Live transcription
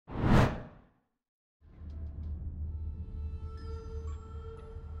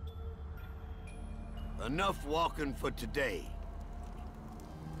Enough walking for today.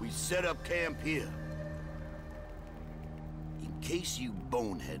 We set up camp here. In case you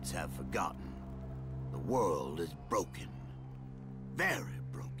boneheads have forgotten, the world is broken. Very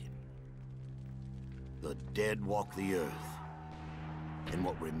broken. The dead walk the earth, and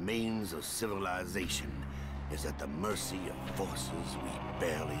what remains of civilization is at the mercy of forces we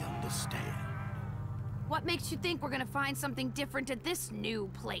barely understand. What makes you think we're gonna find something different at this new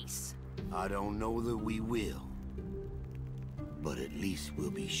place? I don't know that we will, but at least we'll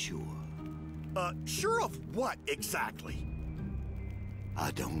be sure. Sure of what, exactly?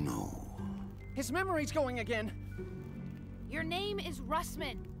 I don't know. His memory's going again. Your name is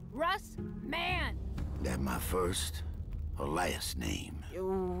Russman. Russ Man. That my first or last name?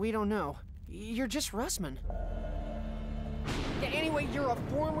 We don't know. You're just Russman. Yeah, anyway, you're a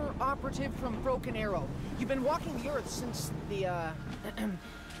former operative from Broken Arrow. You've been walking the Earth since the,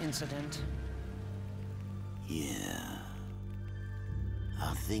 incident. Yeah.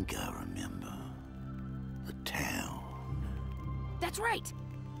 I think I remember. The town. That's right.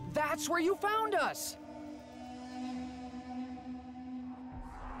 That's where you found us!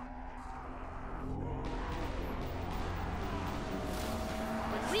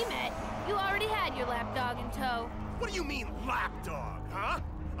 When we met, you already had your lapdog in tow. What do you mean, lapdog, huh?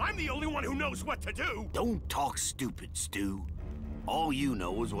 I'm the only one who knows what to do! Don't talk stupid, Stu. All you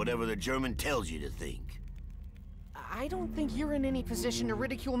know is whatever the German tells you to think. I don't think you're in any position to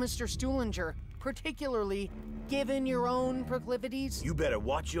ridicule Mr. Stuhlinger, particularly given your own proclivities. You better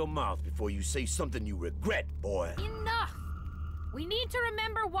watch your mouth before you say something you regret, boy. Enough! We need to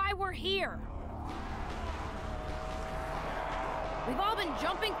remember why we're here. We've all been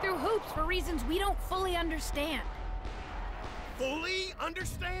jumping through hoops for reasons we don't fully understand. Fully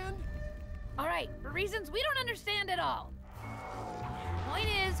understand? All right, for reasons we don't understand at all. Point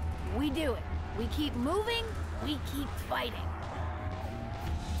is, we do it. We keep moving, we keep fighting.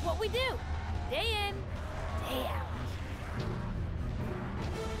 It's what we do, day in, day out.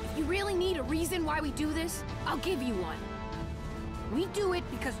 If you really need a reason why we do this, I'll give you one. We do it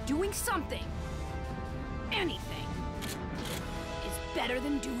because doing something, anything, is better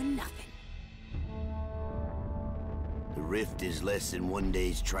than doing nothing. The rift is less than one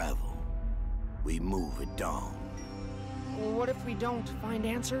day's travel. We move at dawn. What if we don't find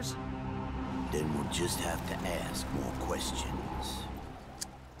answers? Then we'll just have to ask more questions.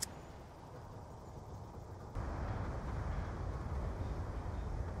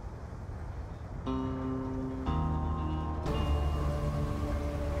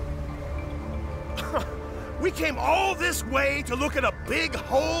 We came all this way to look at a big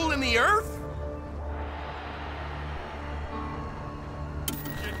hole in the earth?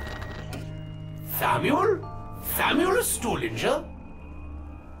 Samuel? Samuel Stuhlinger?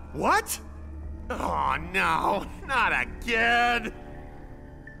 What? Oh no, not again!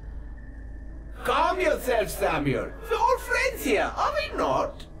 Calm yourself, Samuel. We're all friends here, are we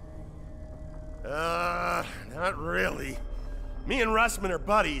not? Not really. Me and Russman are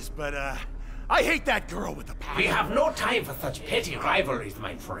buddies, but, I hate that girl with the passion. We have no time for such petty rivalries,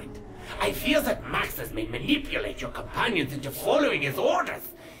 my friend. I fear that Maxis may manipulate your companions into following his orders.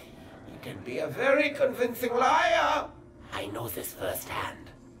 He can be a very convincing liar. I know this firsthand.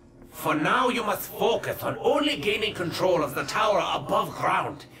 For now, you must focus on only gaining control of the tower above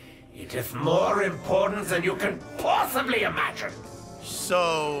ground. It is more important than you can possibly imagine.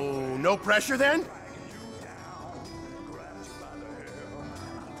 So, no pressure then?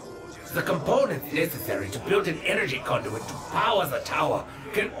 The components necessary to build an energy conduit to power the tower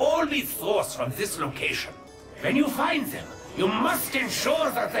can all be sourced from this location. When you find them, you must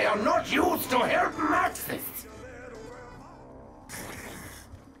ensure that they are not used to help Maxis.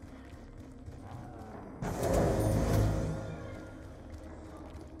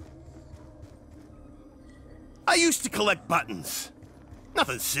 I used to collect buttons.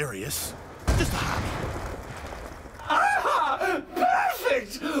 Nothing serious. Just a hobby. Ah!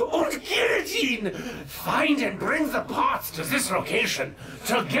 Perfect! And Guillotine! Find and bring the parts to this location.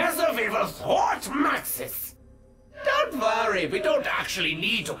 Together we will thwart Maxis. Don't worry, we don't actually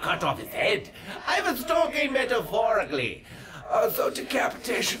need to cut off his head. I was talking metaphorically. Although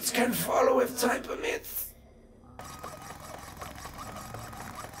decapitations can follow if time permits.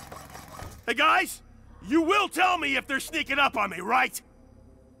 Hey guys, you will tell me if they're sneaking up on me, right?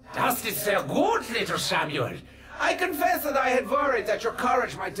 Das ist sehr gut, little Samuel. I confess that I had worried that your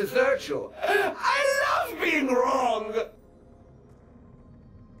courage might desert you. I love being wrong!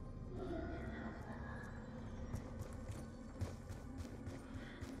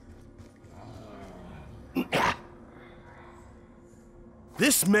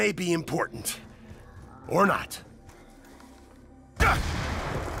 This may be important. Or not.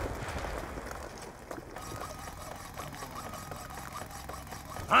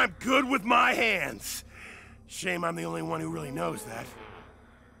 I'm good with my hands. Shame I'm the only one who really knows that.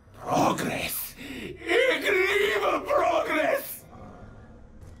 Progress! Incredible progress!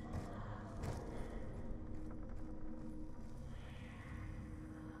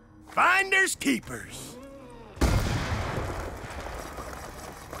 Finders keepers.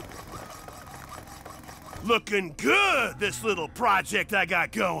 Looking good, this little project I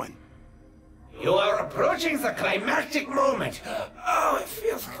got going. You are approaching the climactic moment. Oh, it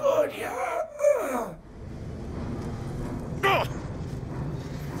feels good, yeah. Ugh.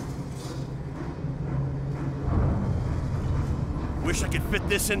 Wish I could fit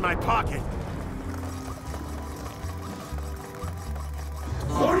this in my pocket.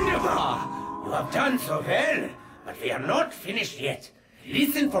 Wunderbar! You have done so well, but we are not finished yet.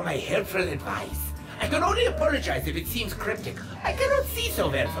 Listen for my helpful advice. I can only apologize if it seems cryptic. I cannot see so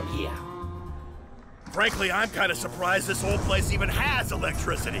well from here. Frankly, I'm kind of surprised this whole place even has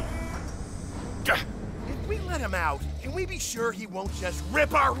electricity. Gah. If we let him out, can we be sure he won't just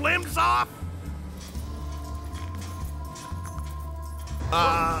rip our limbs off?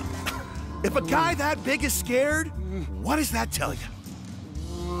 If a guy that big is scared, what does that tell you?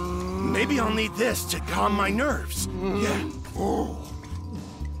 Maybe I'll need this to calm my nerves. Yeah.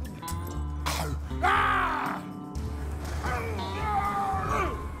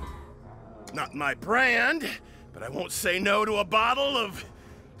 Not my brand, but I won't say no to a bottle of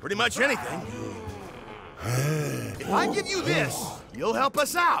pretty much anything. If I give you this, you'll help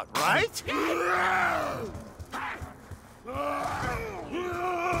us out, right?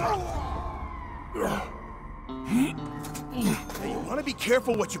 Hey, you want to be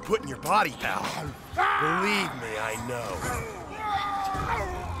careful what you put in your body, pal. Believe me, I know.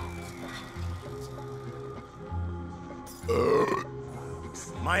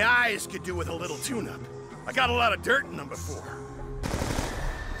 My eyes could do with a little tune-up. I got a lot of dirt in them before.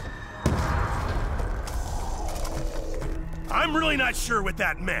 I'm really not sure what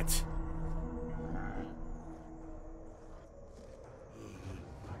that meant.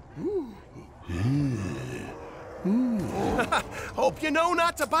 Hope you know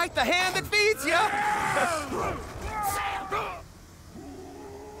not to bite the hand that feeds you.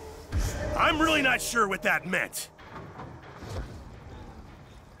 I'm really not sure what that meant.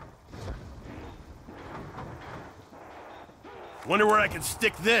 Wonder where I can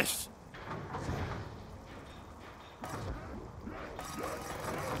stick this.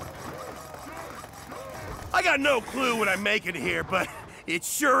 I got no clue what I'm making here, but it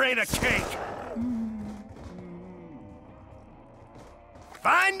sure ain't a cake.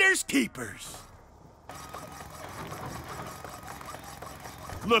 Finders keepers.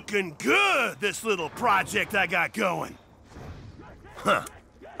 Looking good, this little project I got going. Huh.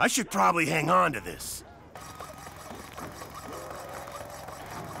 I should probably hang on to this.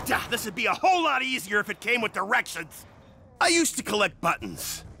 This would be a whole lot easier if it came with directions. I used to collect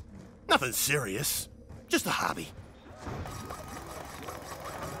buttons. Nothing serious. Just a hobby.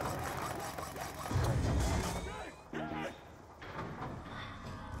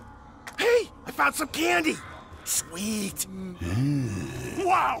 Hey! I found some candy! Sweet!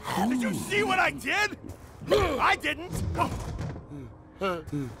 Wow! Did you see what I did? I didn't!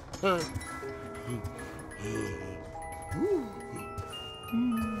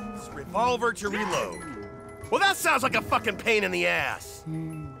 Revolver to reload. Well, that sounds like a fucking pain in the ass.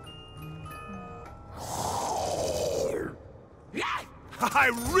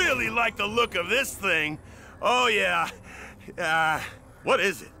 I really like the look of this thing. Oh, yeah. What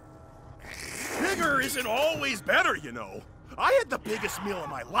is it? Bigger isn't always better, you know. I had the biggest meal of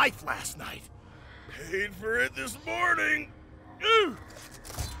my life last night. Paid for it this morning. Ew.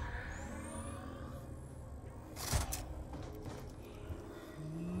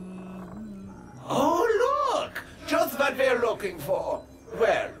 Oh, look! Just what we're looking for.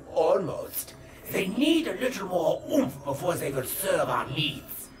 Well, almost. They need a little more oomph before they will serve our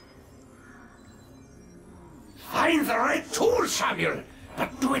needs. Find the right tool, Samuel,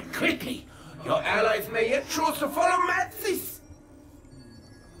 but do it quickly. Your allies may yet choose to follow Matsis.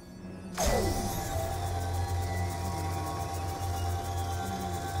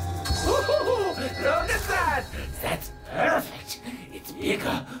 Look at that! That's perfect! It's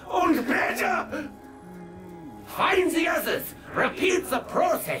bigger and better! Find the others! Repeat the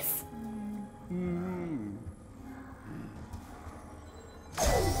process!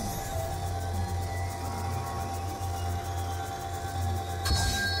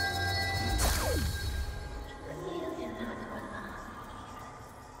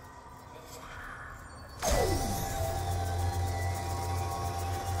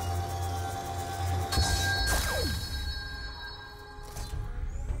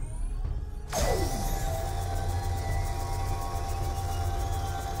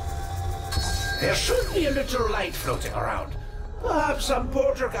 There should be a little light floating around. Perhaps some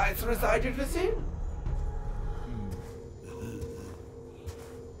poltergeist resided within.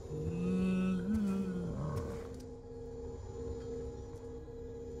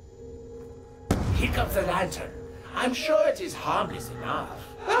 Here comes the lantern. I'm sure it is harmless enough.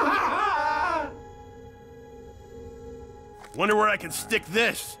 Wonder where I can stick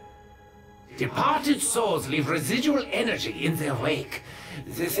this. Departed souls leave residual energy in their wake.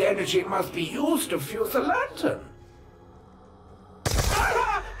 This energy must be used to fuse the lantern.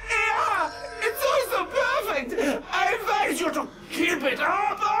 Yeah, it's also perfect! I advise you to keep it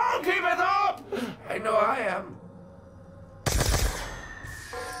up! Oh, keep it up! I know I am.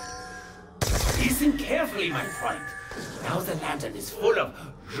 Listen carefully, my friend. Now the lantern is full of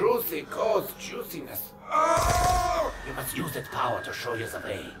juicy ghost juiciness. Oh! You must use its power to show you the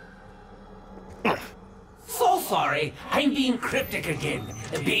way. So sorry, I'm being cryptic again.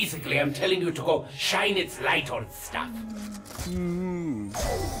 Basically, I'm telling you to go shine its light on stuff.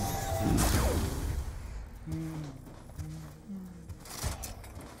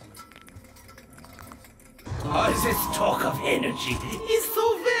 Oh, this talk of energy is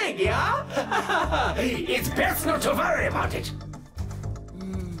so vague, yeah? It's best not to worry about it.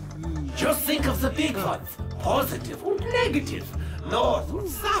 Just think of the big ones. Positive and negative. North and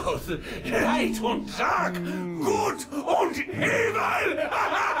south. Light and dark. Good and evil.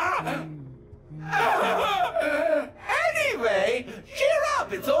 Anyway, cheer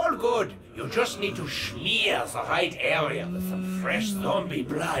up. It's all good. You just need to smear the right area with some fresh zombie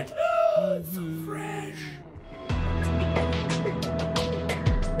blood. Oh, so fresh.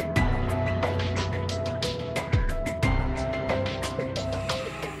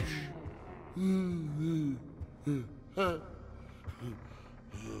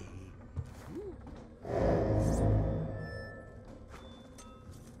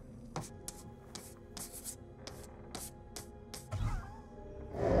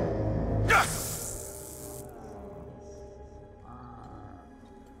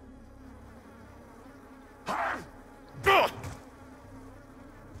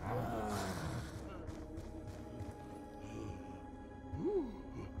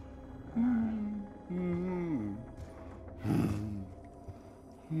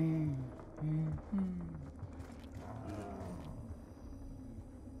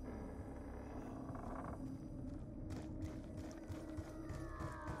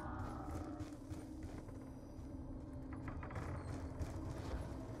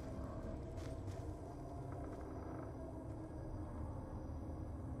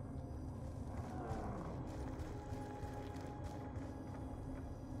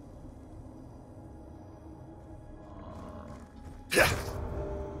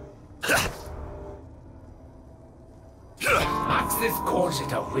 Maxis calls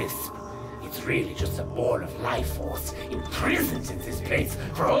it a wisp. It's really just a ball of life force imprisoned in this place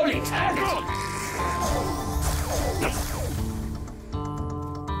for all eternity.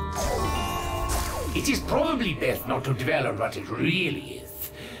 It is probably best not to dwell on what it really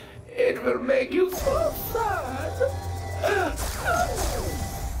is. It will make you so sad.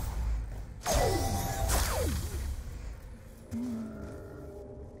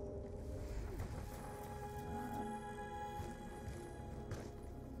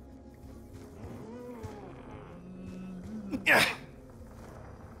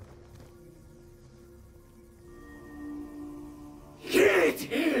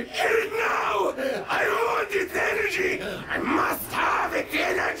 Get it now! I want its energy! I must have its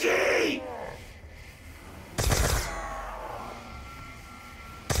energy!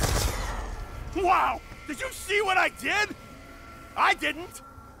 Wow! Did you see what I did? I didn't!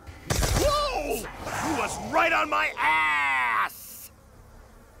 Whoa! You was right on my ass!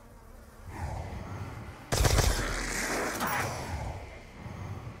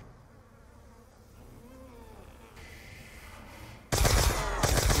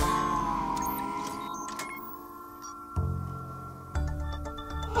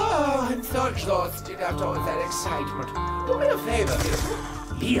 Oh, I'm so exhausted after all that excitement. Do me a favor,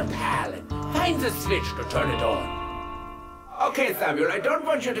 Bill. Be a pal and find the switch to turn it on. Okay, Samuel, I don't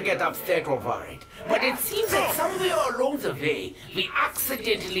want you to get upset over it, but it seems that somewhere along the way, we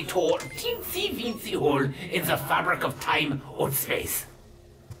accidentally tore a teensy-weensy hole in the fabric of time and space.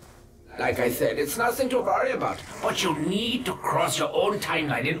 Like I said, it's nothing to worry about, but you need to cross your own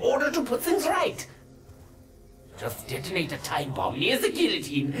timeline in order to put things right. Just detonate a time bomb near the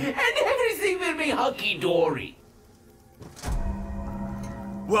guillotine, and everything will be hunky-dory.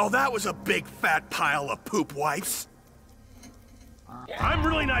 Well, that was a big fat pile of poop wipes. I'm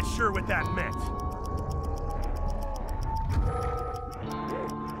really not sure what that meant.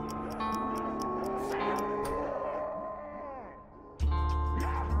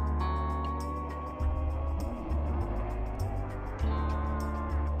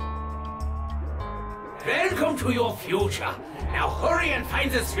 Welcome to your future. Now hurry and find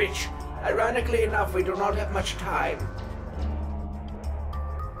the switch. Ironically enough, we do not have much time.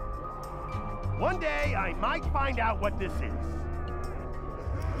 One day, I might find out what this is.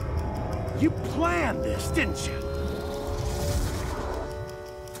 You planned this, didn't you?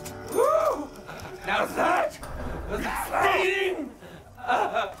 Woo! Now that was exciting!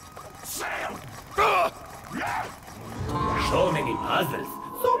 Sam! So many puzzles,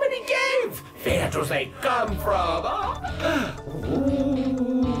 so many games! Where do they come from?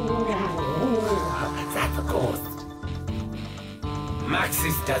 That's a ghost.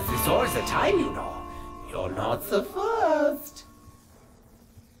 Maxis does this all the time, you know. You're not the first.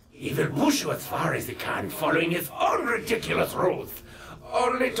 He will push you as far as he can, following his own ridiculous rules,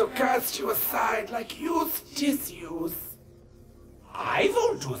 only to cast you aside like used disuse. I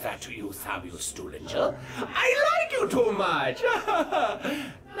won't do that to you, Samuel Stuhlinger. I like you too much.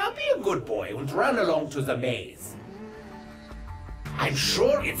 Now be a good boy and run along to the maze. I'm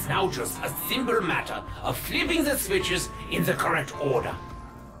sure it's now just a simple matter of flipping the switches in the correct order.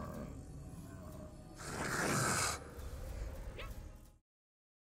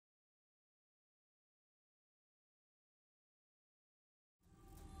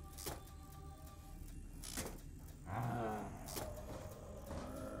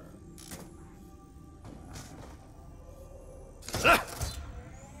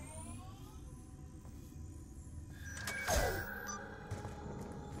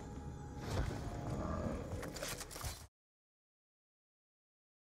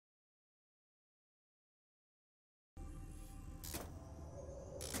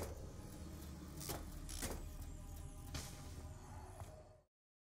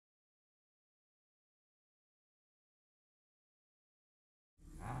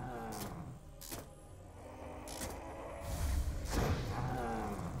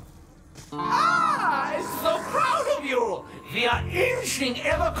 I'm so proud of you! We are inching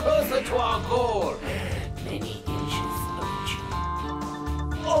ever closer to our goal. Many inches of each.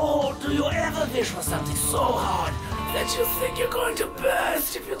 Oh, do you ever wish for something so hard that you think you're going to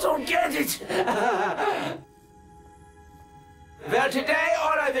burst if you don't get it? Well, today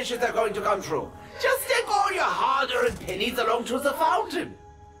all our wishes are going to come true. Just take all your hard-earned pennies along to the fountain.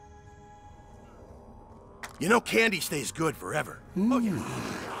 You know candy stays good forever. Oh, yeah.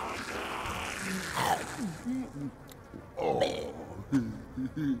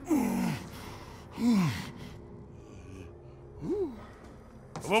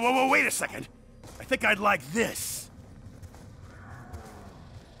 Whoa, wait a second. I think I'd like this.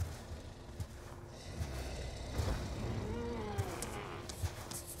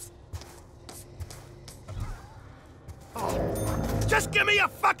 Just give me a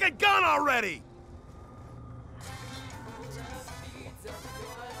fucking gun already!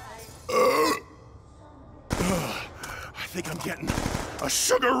 I think I'm getting a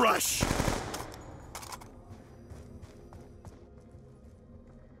sugar rush.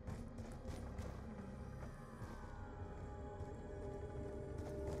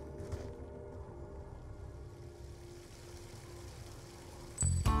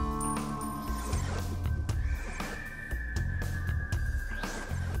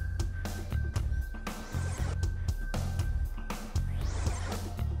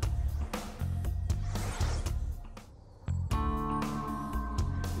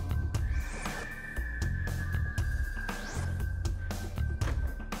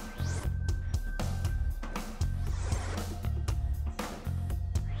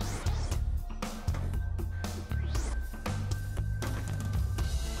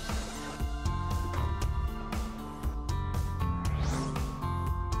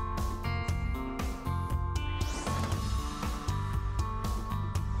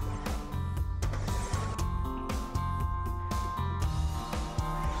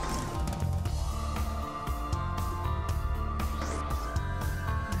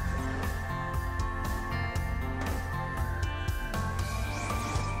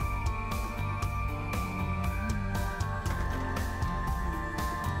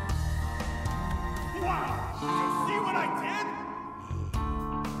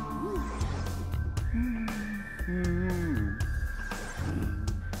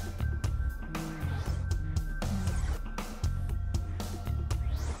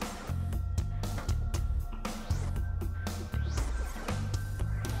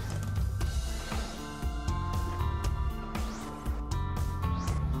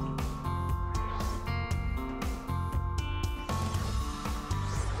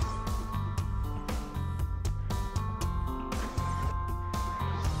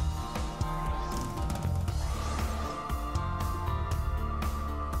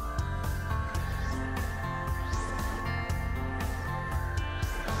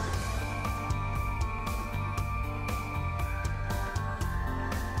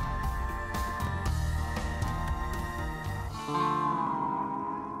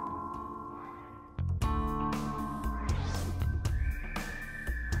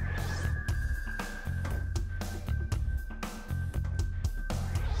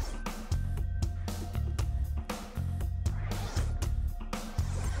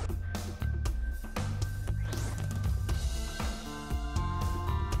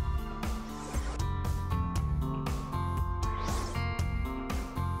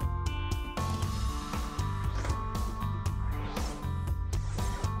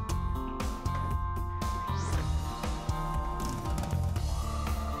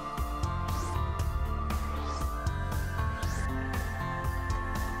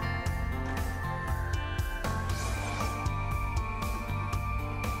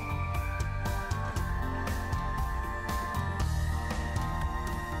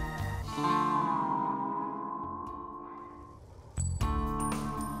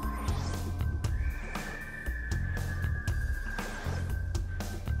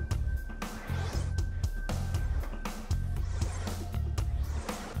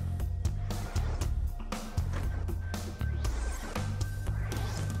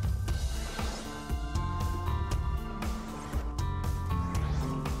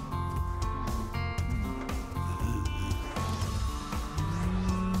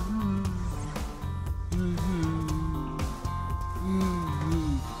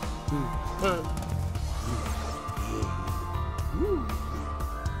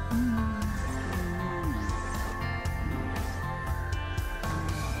 Wow!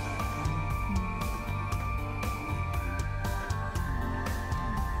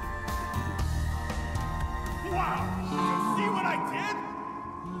 Did you see what I did?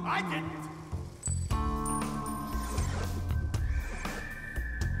 I didn't.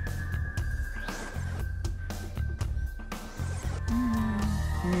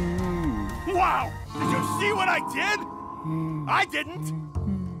 Wow! Did you see what I did? I didn't.